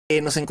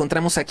Nos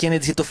encontramos aquí en el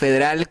Distrito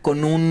Federal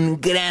con un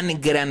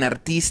gran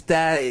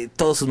artista.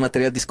 Todos sus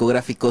materiales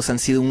discográficos han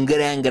sido un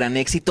gran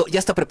éxito. Ya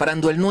está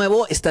preparando el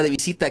nuevo, está de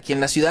visita aquí en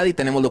la ciudad y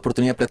tenemos la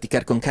oportunidad de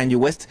platicar con Kanye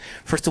West.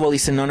 First of all,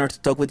 it's an honor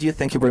to talk with you.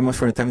 Thank you very much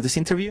for the time of this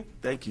interview.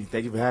 Thank you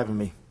for having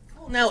me.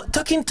 Now,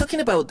 talking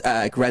about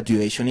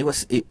Graduation, it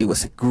was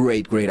a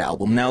great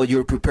album. Now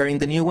you're preparing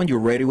the new one, you're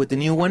ready with the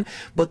new one.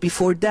 But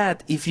before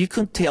that, if you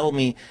could tell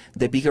me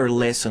the bigger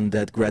lesson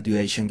that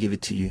Graduation gave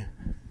it to you.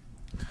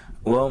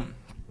 Well,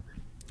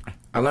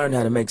 I learned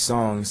how to make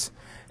songs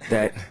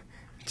that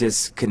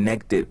just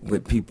connected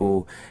with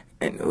people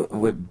and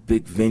with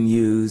big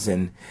venues,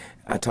 and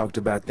I talked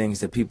about things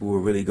that people were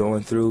really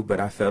going through,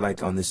 but I felt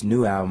like on this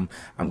new album,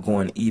 I'm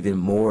going even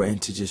more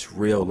into just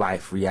real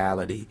life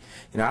reality.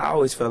 You know, I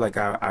always felt like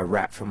I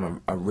rap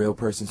from a real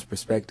person's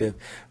perspective,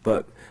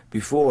 but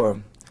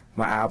before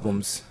my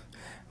albums,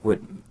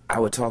 I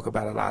would talk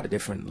about a lot of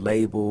different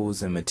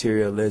labels and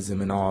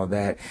materialism and all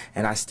that,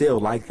 and I still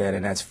like that,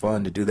 and that's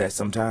fun to do that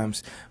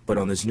sometimes. But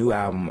on this new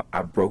album,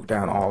 I broke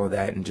down all of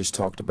that and just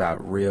talked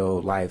about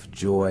real life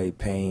joy,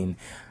 pain,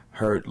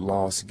 hurt,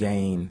 loss,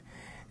 gain,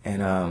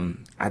 and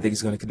I think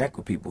it's going to connect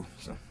with people.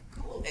 So.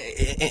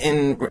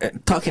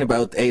 And talking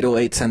about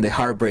 808s and the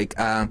heartbreak,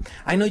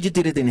 I know you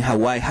did it in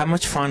Hawaii. How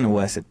much fun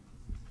was it?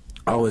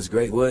 Oh, it's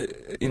great. Well,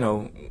 you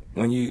know,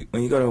 when you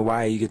go to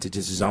Hawaii, you get to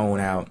just zone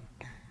out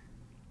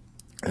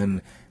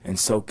and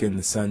soak in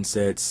the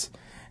sunsets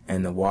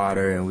and the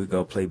water, and we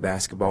go play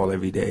basketball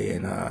every day,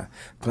 and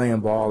playing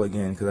ball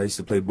again, because I used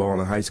to play ball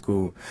in high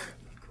school.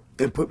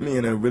 It put me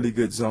in a really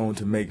good zone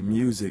to make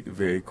music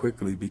very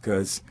quickly,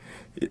 because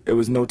it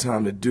was no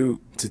time to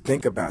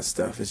think about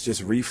stuff. It's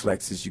just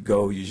reflexes. You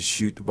go, you just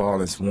shoot the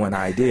ball. It's one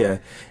idea,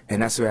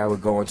 and that's where I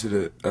would go into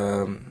the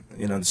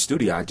the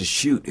studio. I just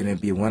shoot, and it'd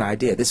be one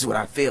idea. This is what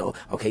I feel.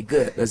 Okay,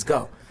 good. Let's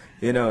go.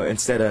 You know,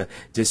 instead of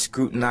just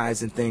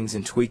scrutinizing things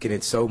and tweaking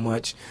it so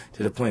much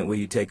to the point where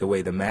you take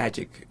away the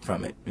magic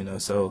from it, you know.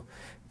 So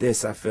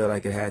this, I feel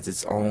like it has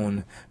its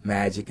own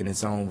magic and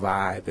its own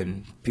vibe,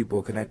 and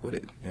people connect with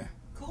it, yeah.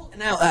 Cool.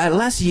 Now,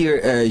 last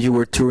year you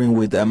were touring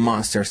with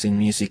monsters in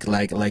music,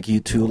 like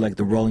U2, like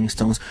the Rolling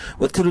Stones.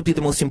 What could be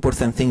the most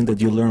important thing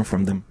that you learned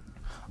from them?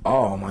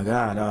 Oh, my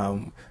God.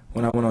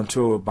 When I went on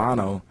tour with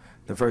Bono,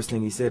 the first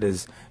thing he said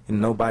is,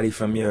 nobody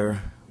from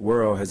your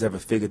world has ever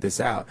figured this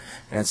out.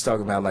 And it's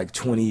talking about like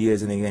 20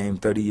 years in the game,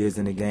 30 years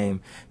in the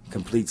game,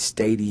 complete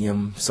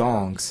stadium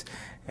songs.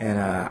 And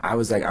I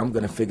was like, I'm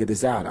going to figure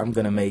this out. I'm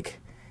going to make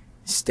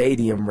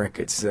stadium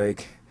records.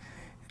 Like,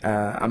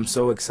 I'm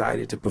so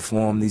excited to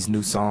perform these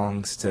new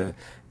songs, to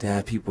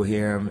have people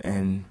hear them.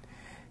 And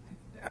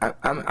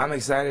I'm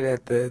excited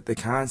at the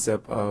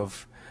concept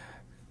of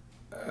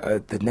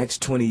the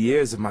next 20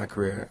 years of my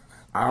career.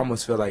 I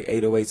almost feel like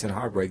 808s and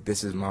Heartbreak,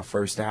 this is my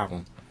first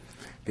album,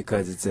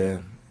 because it's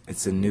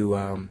a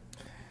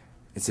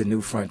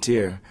new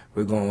frontier.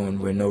 We're going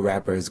where no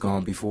rapper has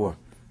gone before.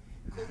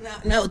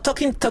 Now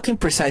talking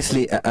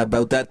precisely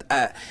about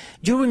that,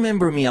 you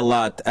remember me a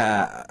lot,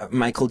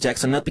 Michael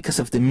Jackson, not because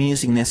of the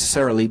music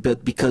necessarily,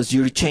 but because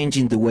you're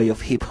changing the way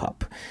of hip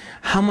hop.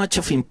 How much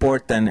of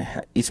important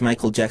is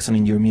Michael Jackson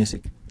in your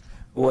music?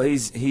 Well,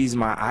 he's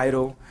my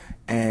idol,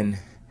 and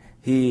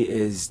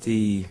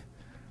he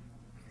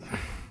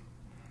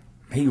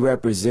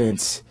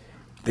represents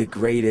the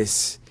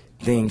greatest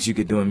things you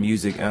could do in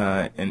music,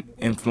 and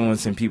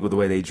influencing people, the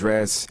way they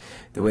dress,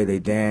 the way they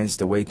dance,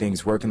 the way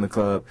things work in the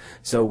club.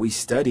 So we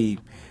study,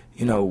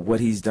 you know, what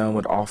he's done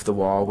with Off the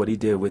Wall, what he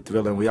did with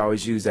Thriller, and we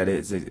always use that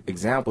as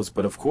examples.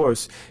 But of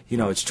course, you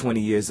know, it's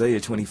 20 years later,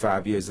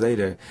 25 years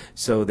later,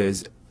 so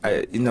there's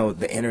you know,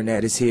 the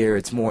internet is here.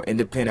 It's more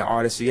independent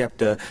artists, so you have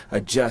to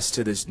adjust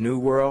to this new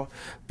world.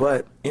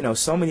 But, you know,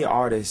 so many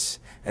artists,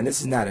 and this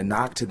is not a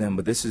knock to them,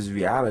 but this is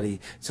reality.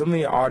 So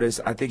many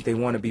artists, I think they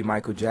want to be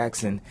Michael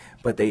Jackson,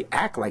 but they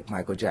act like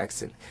Michael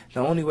Jackson.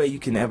 The only way you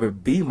can ever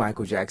be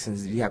Michael Jackson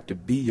is you have to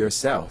be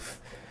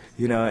yourself,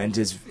 you know, and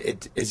just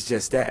it's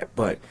just that.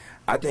 But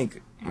I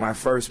think my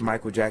first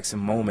Michael Jackson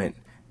moment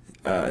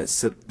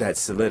that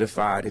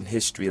solidified in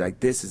history, like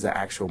this is an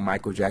actual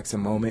Michael Jackson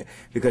moment,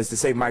 because to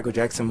say Michael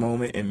Jackson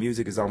moment in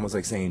music is almost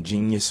like saying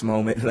genius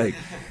moment. Like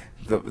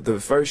the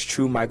first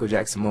true Michael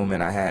Jackson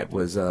moment I had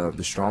was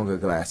the Stronger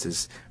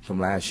Glasses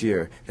from last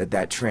year,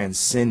 that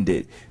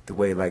transcended the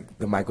way like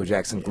the Michael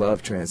Jackson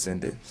glove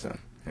transcended. So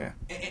yeah.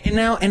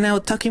 And now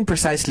talking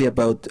precisely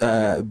about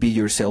be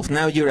yourself.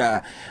 Now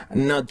you're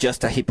not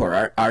just a hip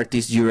hop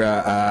artist. You're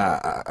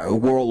a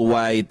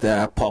worldwide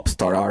pop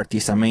star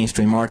artist, a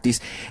mainstream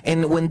artist.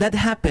 And when that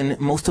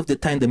happened, most of the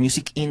time the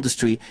music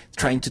industry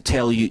trying to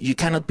tell you you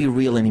cannot be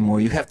real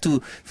anymore. You have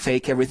to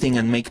fake everything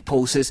and make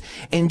poses.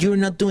 And you're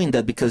not doing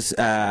that, because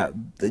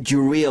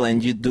you're real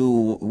and you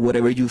do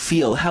whatever you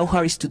feel. How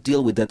hard is to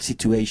deal with that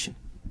situation?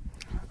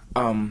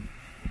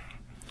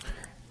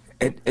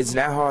 It's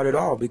not hard at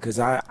all, because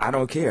I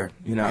don't care.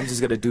 You know, I'm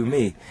just gonna do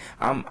me.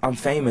 I'm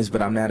famous, but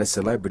I'm not a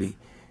celebrity.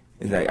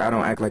 It's like I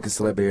don't act like a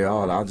celebrity at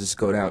all. I'll just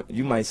go down.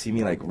 You might see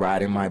me like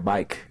riding my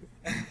bike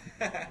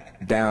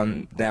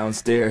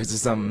downstairs or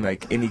something,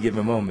 like any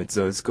given moment.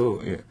 So it's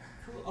cool. Yeah.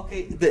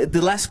 Okay,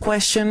 the last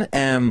question.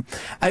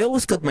 I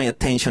always got my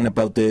attention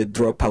about the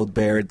dropout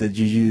bear that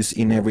you use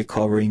in every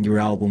cover in your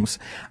albums.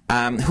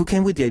 Who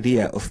came with the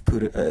idea of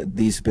put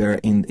this bear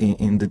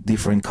in the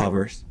different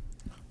covers?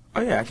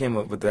 Oh yeah, I came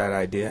up with that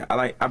idea.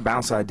 I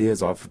bounce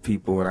ideas off of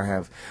people, and I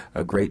have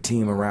a great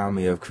team around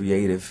me of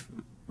creative,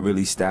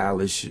 really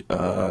stylish,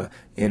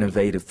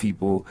 innovative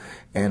people,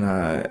 and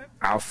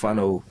I'll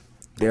funnel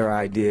their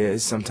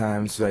ideas.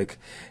 Sometimes, like,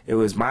 it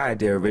was my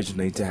idea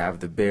originally to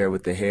have the bear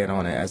with the head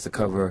on it as the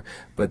cover,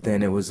 but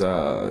then it was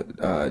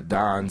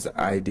Don's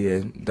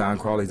idea, Don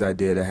Crawley's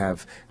idea, to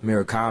have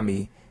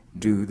Murakami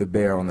do the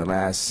bear on the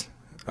last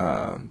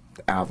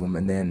album,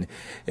 and then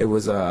it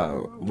was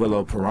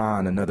Willow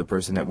Perron, another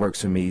person that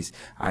works for me's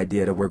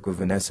idea to work with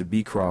Vanessa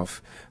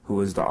Beecroft, who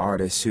was the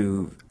artist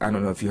who, I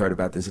don't know if you heard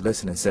about this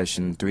listening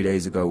session 3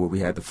 days ago where we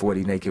had the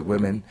 40 naked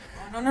women.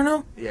 Oh,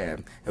 no. Yeah,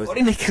 it was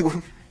 40 naked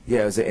women.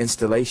 Yeah, it was an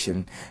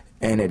installation,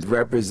 and it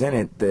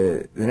represented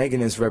the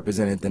nakedness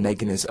represented the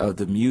nakedness of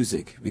the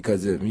music,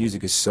 because the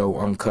music is so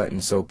uncut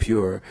and so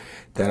pure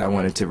that I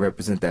wanted to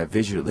represent that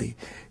visually.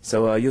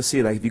 So you'll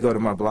see, like, if you go to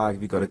my blog,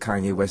 if you go to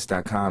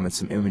KanyeWest.com, and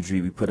some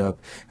imagery we put up,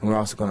 and we're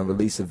also going to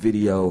release a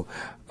video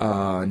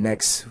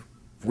next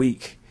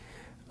week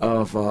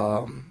of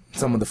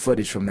some of the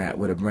footage from that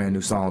with a brand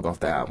new song off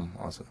the album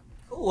also.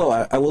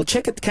 Well, I will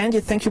check it.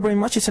 Kanye, thank you very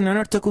much. It's an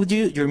honor to talk with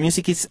you. Your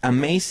music is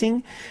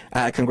amazing.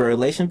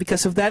 Congratulations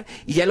because of that.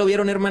 Y ya lo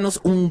vieron, hermanos,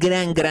 un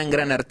gran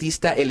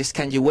artista. Él es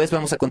Kanye West.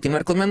 Vamos a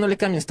continuar con más. No le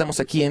cambien. Estamos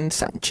aquí en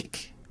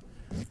Soundcheck.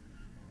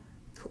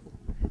 Cool.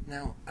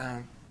 Now,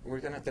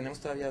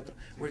 tenemos todavía otro.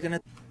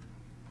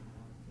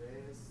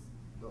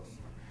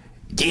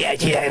 Yeah,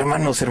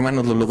 hermanos,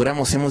 lo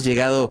logramos. Hemos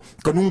llegado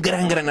con un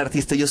gran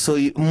artista. Yo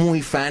soy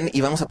muy fan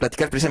y vamos a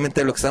platicar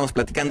precisamente de lo que estamos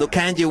platicando.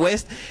 Kanye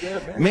West.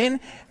 Man,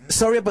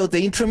 sorry about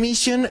the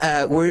intermission.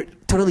 We're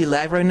totally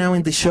live right now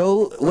in the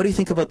show. What do you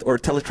think about our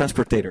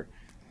teletransportator?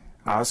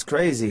 Oh, it's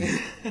crazy.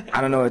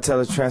 I don't know what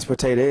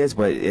teletransportator is,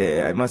 but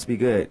yeah, it must be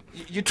good.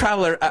 You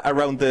travel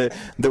around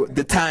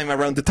the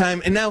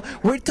time, and now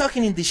we're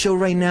talking in the show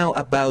right now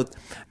about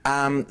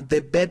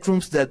the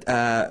bedrooms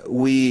that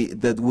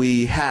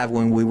we have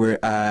when we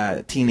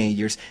were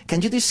teenagers.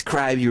 Can you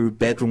describe your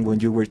bedroom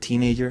when you were a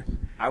teenager?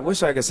 I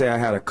wish I could say I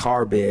had a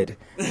car bed,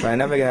 but I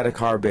never had a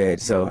car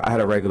bed, so I had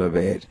a regular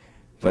bed.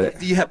 But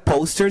do you have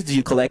posters? Do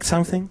you collect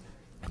something?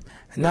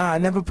 Nah, I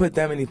never put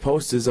that many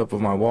posters up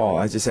on my wall.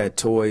 I just had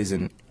toys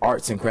and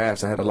arts and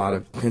crafts. I had a lot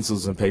of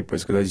pencils and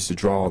papers because I used to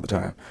draw all the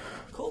time.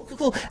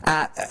 Cool.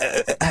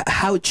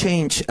 How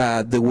changed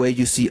the way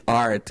you see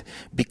art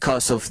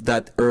because of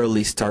that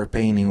early start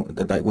painting,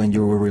 like when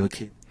you were a real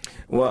kid?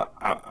 Well,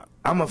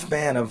 I'm a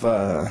fan of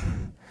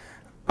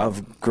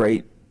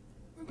great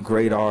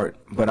art,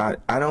 but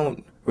I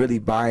don't really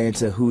buy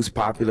into who's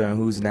popular and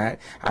who's not.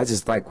 I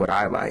just like what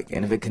I like,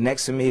 and if it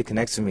connects to me, it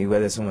connects to me,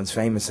 whether someone's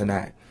famous or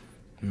not.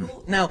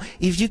 Now,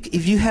 if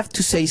you have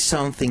to say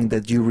something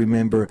that you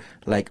remember,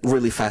 like,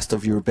 really fast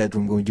of your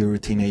bedroom when you were a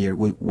teenager,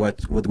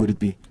 what would it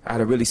be? I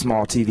had a really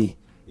small TV.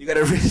 You got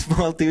a really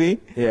small TV?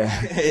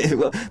 Yeah.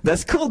 Well,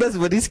 that's cool.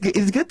 But it's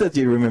good that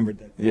you remember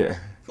that. Yeah.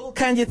 Cool,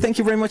 Kanye, thank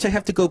you very much. I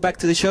have to go back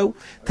to the show.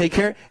 Take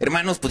care.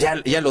 Hermanos, pues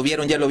ya lo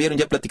vieron, ya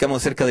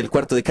platicamos acerca del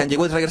cuarto de Kanye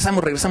West.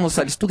 Regresamos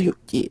al estudio.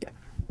 Yeah.